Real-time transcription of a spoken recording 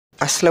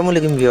আসসালামু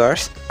আলাইকুম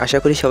ভিউয়ার্স, আশা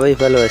করি সবাই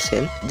ভালো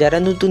আছেন। যারা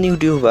নতুন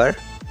ইউটিউবার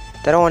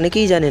তারা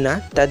অনেকেই জানে না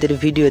তাদের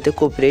ভিডিওতে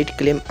কপিরাইট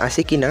ক্লেম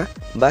আছে কিনা,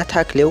 বা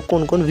থাকলেও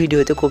কোন কোন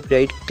ভিডিওতে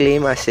কপিরাইট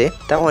ক্লেম আছে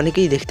তা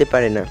অনেকেই দেখতে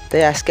পারে না।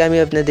 তাই আজকে আমি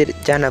আপনাদের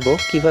জানাবো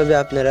কিভাবে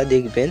আপনারা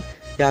দেখবেন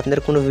যে আপনার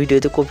কোনো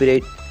ভিডিওতে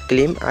কপিরাইট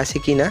ক্লেম আছে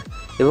কিনা,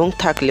 এবং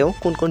থাকলেও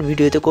কোন কোন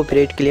ভিডিওতে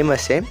কপিরাইট ক্লেম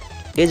আছে।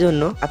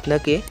 এজন্য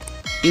আপনাকে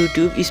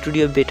ইউটিউব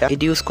স্টুডিও বেটা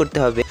এটি ইউজ করতে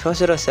হবে।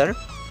 সচরাচর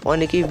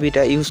অনেকেই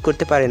বেটা ইউজ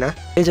করতে পারে না,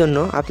 এজন্য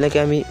আপনাকে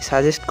আমি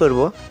সাজেস্ট করব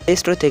প্লে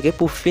স্টোর থেকে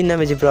পুফিন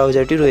নামে যে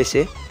ব্রাউজারটি রয়েছে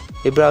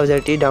এই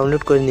ব্রাউজারটি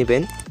ডাউনলোড করে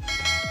নেবেন,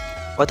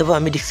 অথবা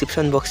আমি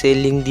ডিসক্রিপশন বক্সে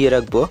লিঙ্ক দিয়ে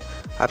রাখবো,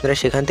 আপনারা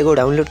সেখান থেকেও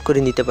ডাউনলোড করে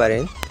নিতে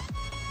পারেন।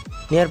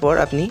 নেওয়ার পর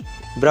আপনি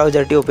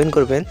ব্রাউজারটি ওপেন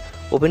করবেন।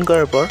 ওপেন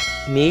করার পর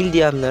মেইল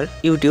দিয়ে আপনার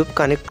ইউটিউব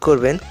কানেক্ট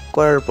করবেন।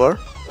 করার পর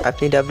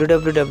আপনি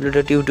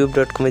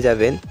www.youtube.com এ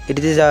যাবেন।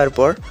 এটিতে যাওয়ার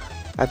পর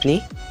আপনি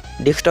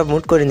ডেস্কটপ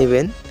মোড করে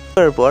নেবেন।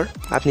 করার পর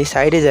আপনি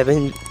সাইডে যাবেন।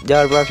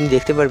 যাওয়ার পর আপনি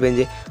দেখতে পারবেন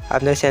যে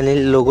আপনার চ্যানেল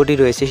লোগোটি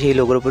রয়েছে, সেই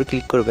লোগোর উপর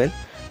ক্লিক করবেন।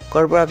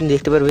 করার পর আপনি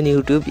দেখতে পারবেন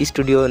ইউটিউব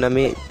স্টুডিও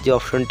নামে যে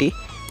অপশনটি,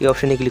 এই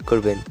অপশানে ক্লিক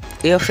করবেন।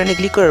 এই অপশানে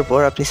ক্লিক করার পর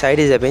আপনি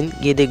সাইডে যাবেন,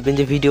 গিয়ে দেখবেন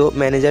যে ভিডিও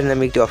ম্যানেজার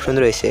নামে একটি অপশন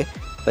রয়েছে,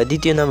 বা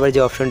দ্বিতীয় নাম্বার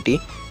যে অপশনটি,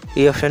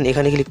 এই অপশান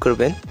এখানে ক্লিক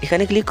করবেন।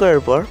 এখানে ক্লিক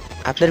করার পর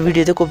আপনার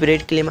ভিডিওতে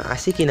কপিরাইট ক্লেম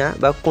আছে কিনা,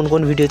 বা কোন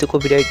কোন ভিডিওতে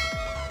কপিরাইট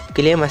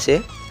ক্লেম আছে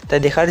তা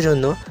দেখার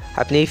জন্য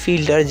আপনি এই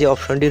ফিল্টার যে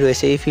অপশনটি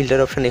রয়েছে, এই ফিল্টার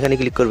অপশন এখানে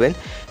ক্লিক করবেন।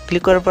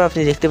 ক্লিক করার পর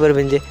আপনি দেখতে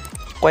পারবেন যে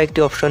কয়েকটি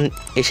অপশন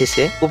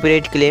এসেছে,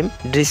 copyright claim,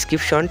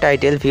 description,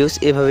 title, views,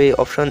 এভাবে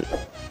অপশন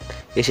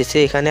এসেছে।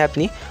 এখানে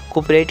আপনি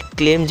কপিরাইট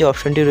ক্লেম যে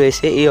অপশনটি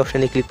রয়েছে এই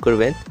অপশানে ক্লিক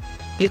করবেন।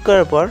 ক্লিক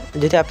করার পর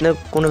যদি আপনার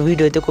কোনো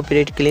ভিডিওতে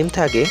কপিরাইট ক্লেম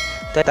থাকে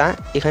তা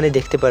এখানে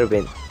দেখতে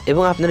পারবেন,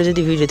 এবং আপনার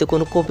যদি ভিডিওতে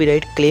কোনো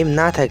কপিরাইট ক্লেম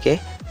না থাকে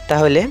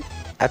তাহলে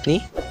আপনি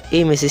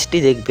এই মেসেজটি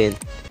দেখবেন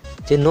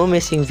যে নো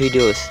মেসিং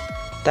ভিডিওস,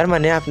 তার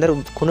মানে আপনার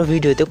কোনো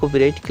ভিডিওতে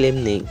কপিরাইট ক্লেম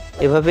নেই।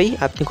 এভাবেই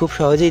আপনি খুব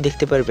সহজেই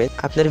দেখতে পারবেন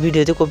আপনার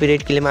ভিডিওতে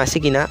কপিরাইট ক্লেম আছে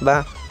কিনা, বা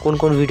কোন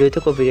কোন ভিডিওতে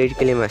কপিরাইট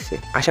ক্লেম আছে।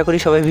 আশা করি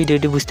সবাই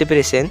ভিডিওটি বুঝতে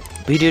পেরেছেন।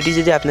 ভিডিওটি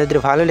যদি আপনাদের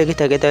ভালো লেগে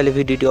থাকে তাহলে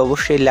ভিডিওটি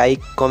অবশ্যই লাইক,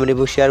 কমেন্ট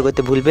এবং শেয়ার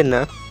করতে ভুলবেন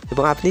না।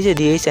 এবং আপনি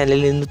যদি এই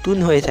চ্যানেলে নতুন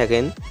হয়ে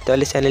থাকেন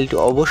তাহলে চ্যানেলটি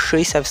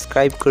অবশ্যই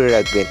সাবস্ক্রাইব করে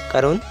রাখবেন,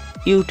 কারণ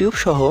ইউটিউব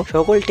সহ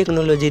সকল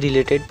টেকনোলজি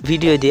রিলেটেড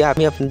ভিডিও দিয়ে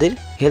আমি আপনাদের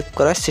হেল্প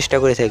করার চেষ্টা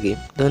করে থাকি।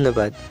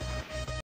 ধন্যবাদ।